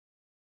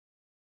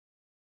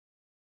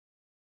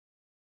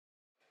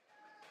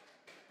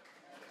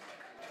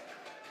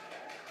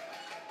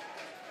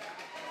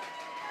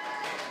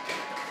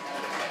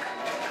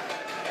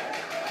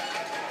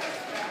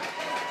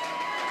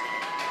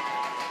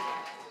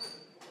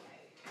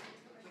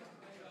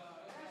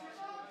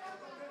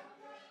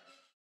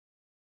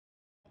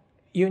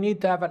you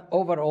need to have an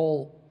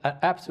overall, an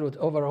absolute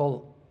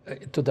overall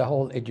to the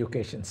whole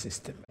education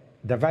system.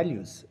 The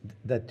values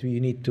that we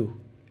need to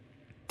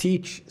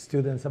teach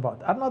students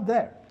about are not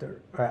there.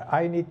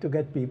 I need to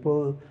get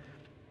people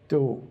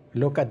to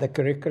look at the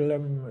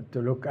curriculum, to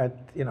look at,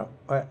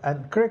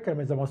 and curriculum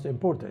is the most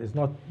important. It's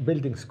not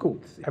building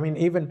schools. I mean,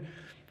 even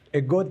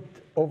a good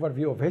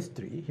overview of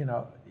history,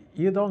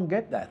 you don't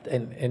get that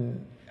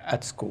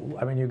at school.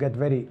 I mean, you get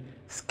very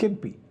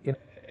skimpy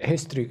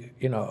history,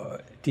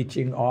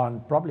 teaching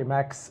on probably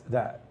max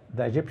the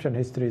Egyptian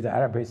history, the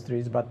Arab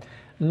histories, but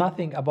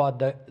nothing about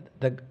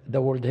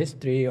the world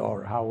history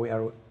or how we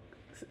are,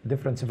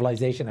 different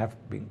civilizations have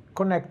been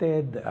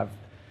connected, have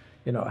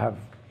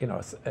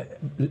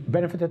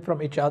benefited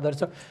from each other.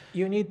 So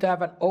you need to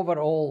have an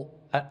overall,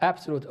 an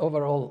absolute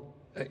overall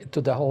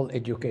to the whole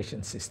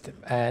education system.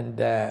 And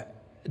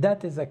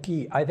that is a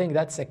key. I think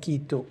that's a key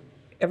to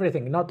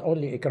everything, not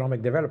only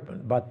economic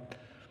development, but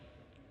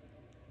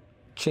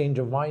change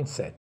of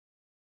mindset.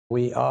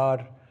 We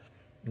are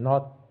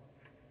not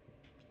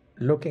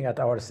looking at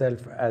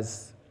ourselves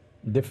as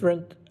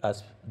different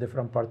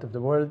part of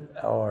the world,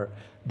 or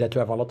that we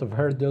have a lot of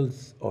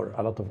hurdles or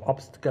a lot of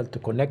obstacles to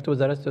connect with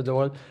the rest of the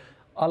world.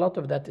 A lot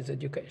of that is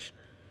education.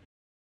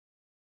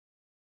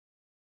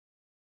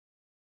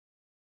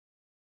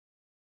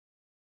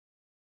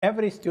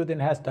 Every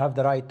student has to have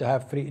the right to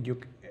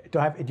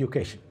have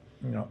education,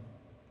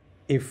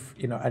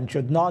 and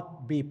should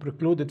not be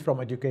precluded from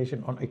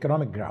education on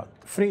economic ground.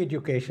 Free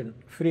education,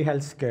 free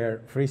health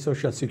care, free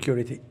social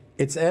security.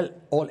 It's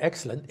all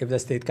excellent if the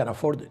state can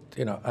afford it,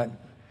 And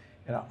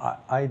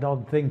I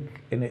don't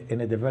think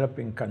in a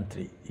developing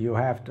country you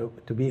have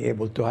to be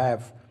able to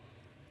have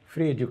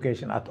free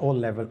education at all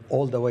levels,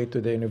 all the way to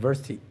the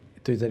university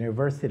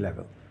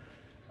level.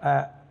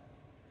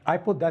 I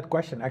put that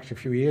question actually a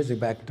few years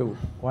back to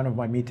one of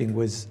my meetings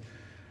with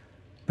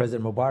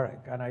President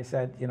Mubarak, and I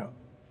said,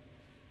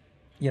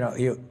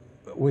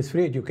 with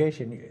free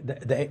education,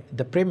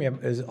 the premium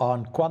is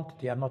on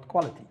quantity and not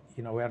quality.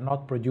 We are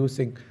not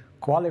producing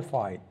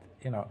qualified,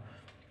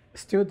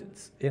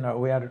 students.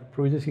 We are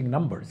producing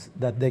numbers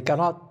that they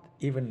cannot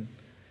even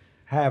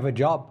have a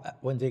job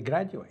when they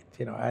graduate.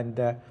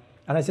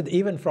 And I said,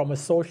 even from a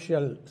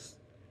social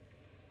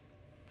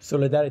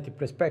solidarity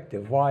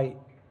perspective, why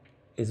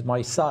is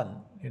my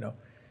son,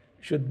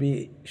 should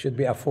be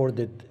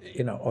afforded,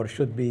 or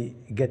should be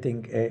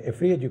getting a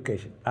free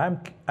education?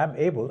 I'm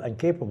able and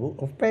capable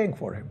of paying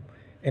for him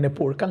in a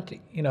poor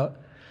country,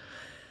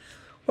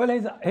 Well,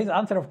 his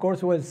answer, of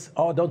course, was,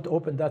 "Oh, don't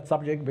open that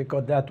subject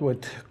because that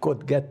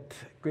could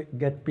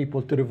get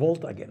people to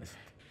revolt against."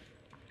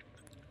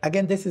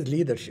 Again, this is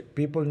leadership.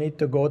 People need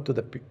to go to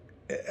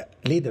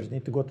leaders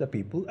need to go to the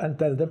people and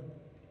tell them,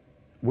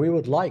 we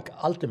would like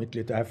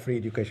ultimately to have free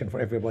education for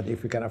everybody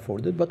if we can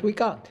afford it, but we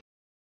can't.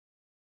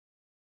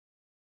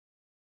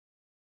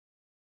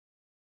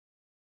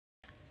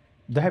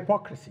 The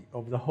hypocrisy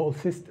of the whole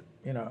system,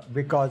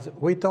 because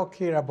we talk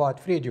here about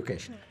free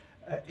education,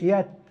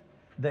 yet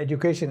the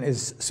education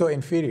is so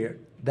inferior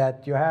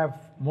that you have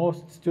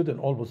most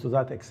students, almost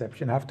without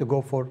exception, have to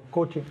go for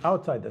coaching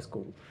outside the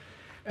school.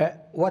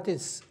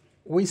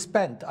 We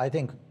spent, I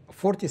think,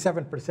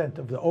 47%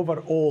 of the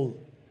overall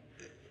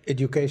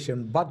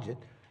education budget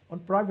on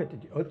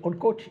on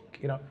coaching,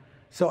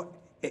 So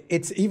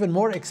it's even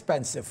more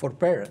expensive for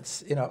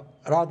parents,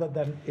 rather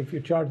than if you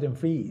charge them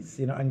fees,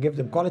 and give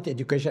them quality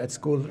education at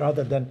school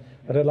rather than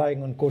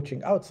relying on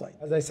coaching outside.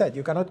 As I said,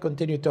 you cannot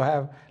continue to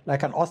have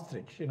like an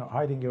ostrich,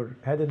 hiding your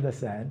head in the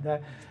sand,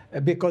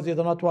 because you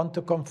do not want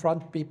to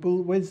confront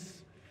people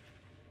with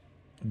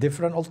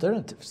different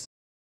alternatives,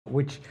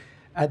 which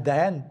at the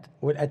end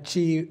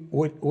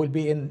will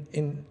be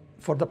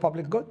for the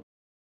public good.